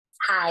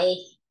Hi,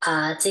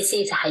 this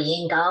is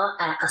Haiying Gao,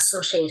 an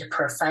associate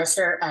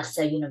professor at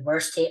the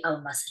University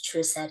of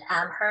Massachusetts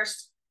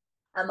Amherst.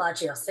 I'm a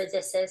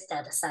geophysicist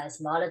and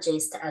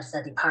seismologist at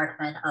the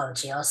Department of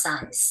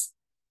Geoscience.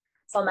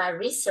 For my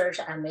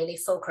research, I mainly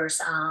focus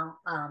on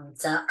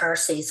the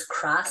Earth's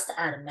crust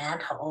and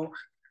mantle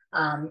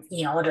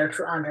in order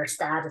to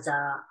understand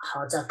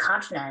how the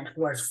continent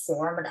was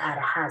formed and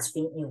has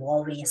been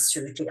evolving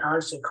through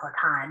geological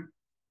time.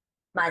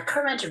 My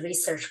current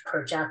research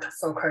project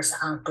focuses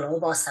on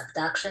global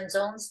subduction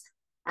zones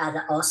and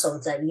also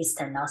the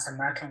Eastern North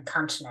American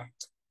continent.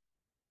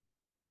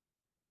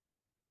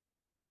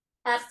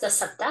 At the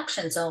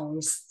subduction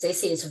zones,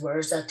 this is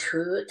where the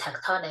two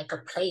tectonic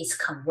plates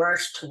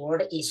converge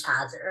toward each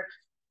other.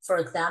 For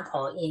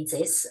example, in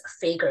this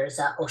figure,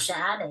 the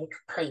oceanic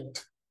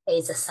plate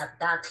is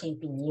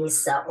subducting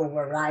beneath the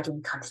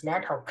overriding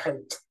continental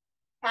plate.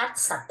 At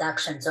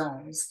subduction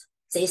zones,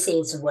 this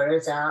is where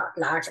the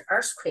large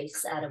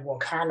earthquakes and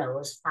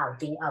volcanoes have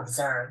been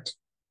observed.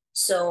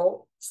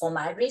 So for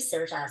my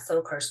research, I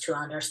focus to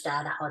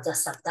understand how the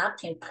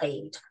subducting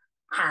plate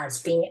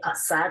has been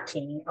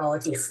affecting or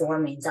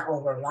deforming the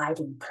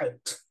overriding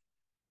plate.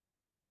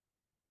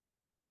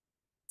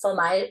 For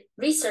my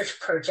research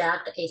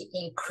project, it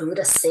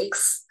includes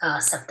 6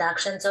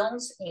 subduction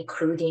zones,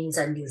 including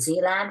the New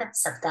Zealand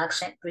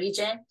subduction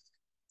region,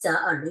 the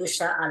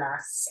Aleutian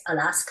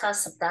Alaska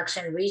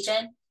subduction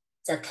region,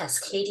 the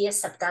Cascadia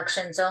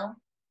subduction zone,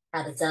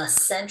 and the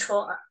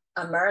Central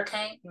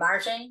American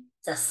margin,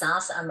 the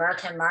South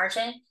American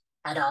margin,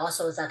 and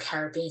also the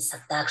Caribbean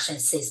subduction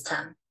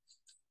system.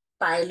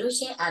 By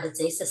looking at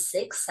these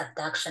 6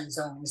 subduction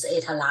zones,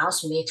 it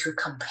allows me to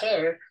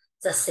compare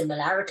the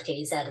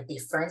similarities and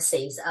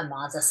differences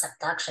among the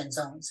subduction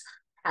zones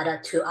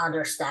and to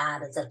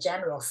understand the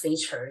general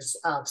features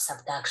of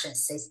subduction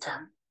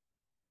system.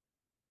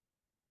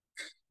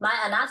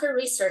 My another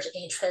research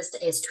interest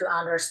is to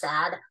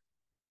understand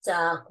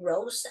the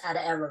growth and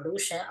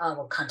evolution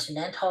of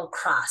continental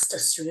crust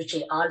through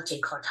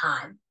geological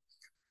time.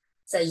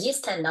 The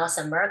Eastern North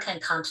American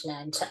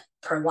continent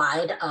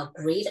provide a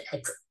great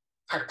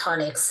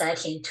tectonic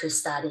setting to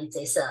study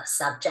this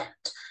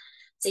subject.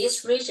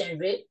 This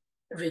region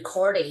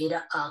recorded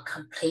a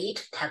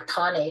complete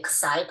tectonic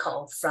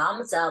cycle from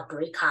the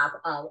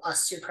breakup of a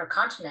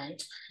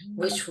supercontinent,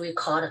 which we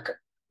call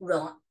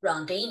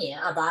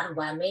Rondania, about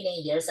 1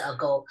 million years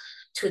ago,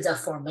 to the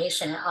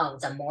formation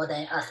of the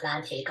modern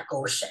Atlantic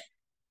Ocean.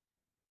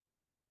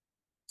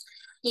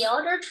 In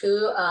order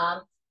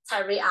to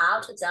carry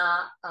out the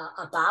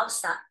above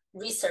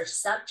research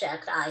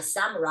subject I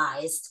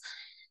summarized,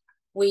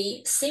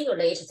 we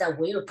simulate the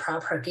wave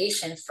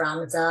propagation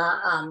from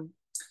the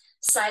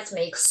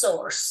seismic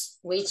source,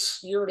 which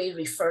usually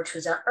refer to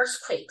the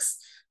earthquakes,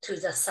 to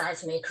the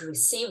seismic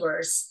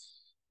receivers.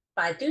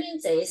 By doing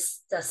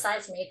this, the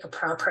seismic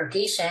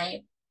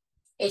propagation,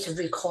 it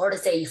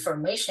records the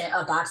information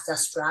about the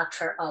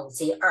structure of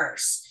the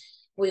Earth.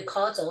 We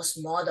call those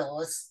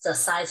models the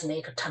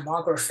seismic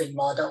tomography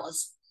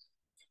models.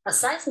 A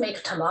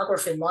seismic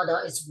tomography model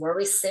is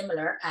very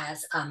similar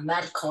as a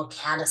medical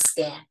CAT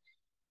scan,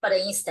 but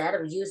instead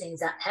of using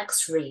the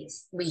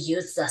X-rays, we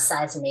use the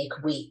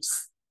seismic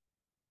waves.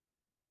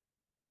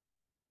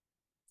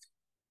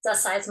 The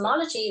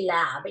seismology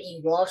lab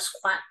involves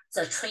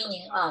the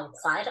training of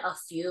quite a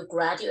few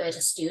graduate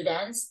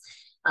students,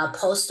 a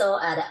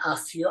postdoc, and a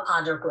few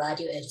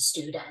undergraduate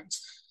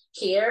students.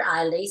 Here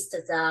I list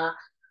the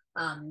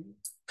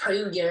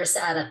previous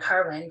and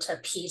current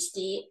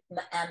PhD,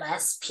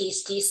 MS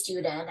PhD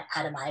student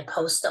and my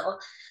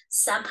postdoc.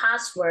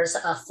 Sampath was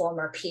a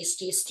former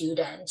PhD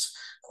student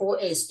who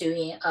is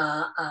doing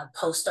a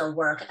postdoc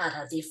work at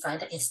a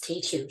different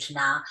institute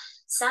now.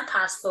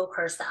 Sampath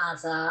focused on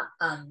the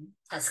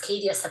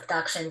Cascadia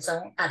subduction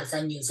zone at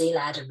the New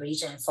Zealand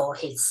region for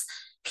his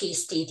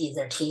PhD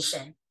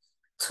dissertation.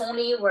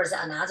 Tony was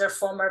another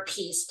former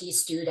PhD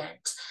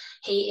student.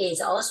 He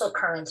is also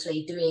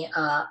currently doing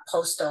a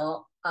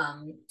postdoc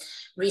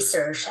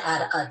research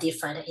at a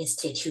different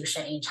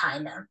institution in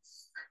China.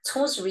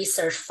 Tony's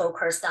research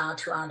focused on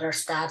to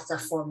understand the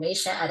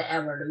formation and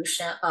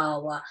evolution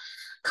of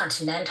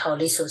continental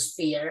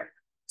lithosphere,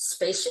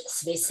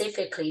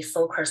 specifically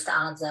focused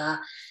on the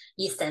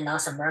Eastern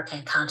North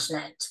American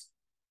continent.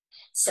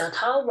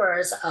 Xiaotao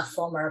was a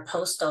former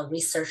postdoc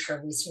researcher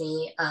with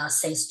me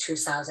since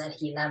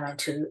 2011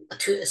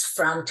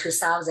 from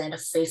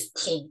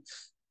 2015.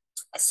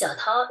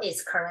 Xiaotao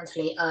is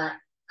currently an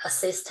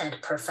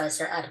assistant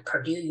professor at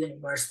Purdue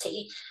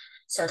University.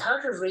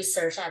 Xiaotao's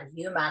research at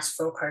UMass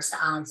focused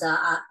on the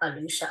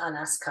Aleutian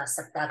Alaska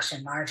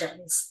subduction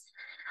margins.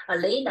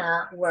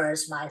 Alina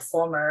was my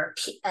former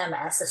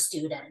MS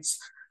student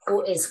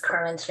who is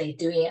currently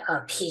doing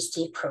a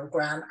PhD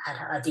program at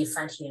a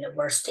different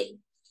university.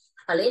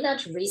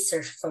 Alina's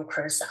research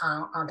focused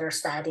on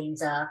understanding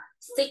the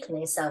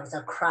thickness of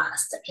the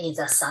crust in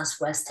the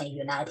southwestern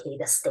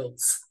United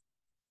States.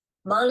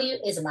 Mengli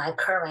is my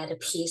current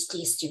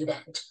PhD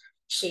student.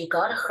 She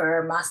got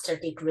her master's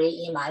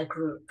degree in my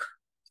group.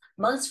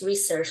 Most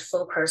research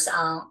focused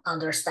on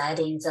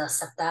understanding the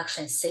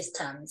subduction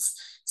systems.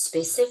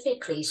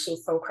 Specifically, she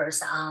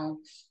focused on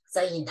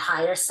the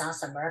entire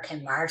South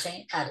American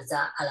margin at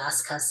the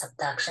Alaska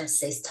subduction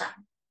system.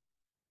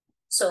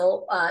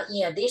 So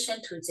in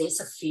addition to these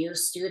few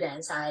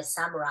students I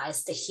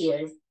summarized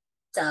here,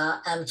 the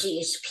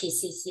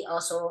MGHPCC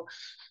also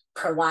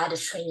provide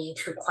training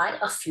to quite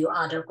a few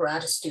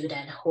undergrad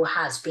students who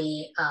has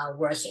been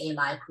working in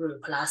my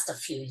group last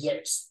few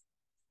years.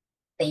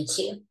 Thank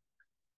you.